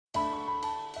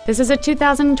This is a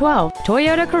 2012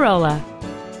 Toyota Corolla.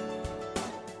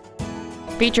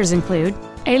 Features include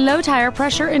a low tire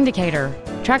pressure indicator,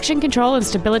 traction control and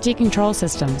stability control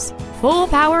systems, full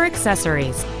power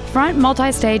accessories, front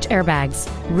multi-stage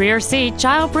airbags, rear seat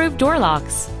child-proof door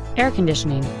locks, air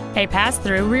conditioning, a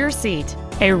pass-through rear seat,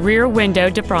 a rear window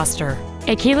defroster,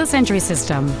 a keyless entry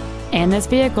system, and this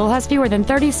vehicle has fewer than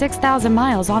 36,000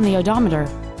 miles on the odometer.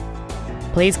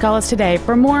 Please call us today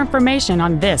for more information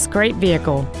on this great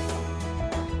vehicle.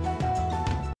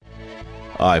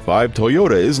 I-5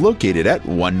 Toyota is located at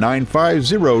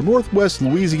 1950 Northwest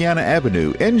Louisiana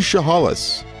Avenue in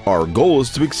Chehalis. Our goal is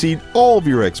to exceed all of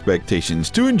your expectations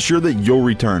to ensure that you'll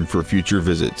return for future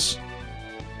visits.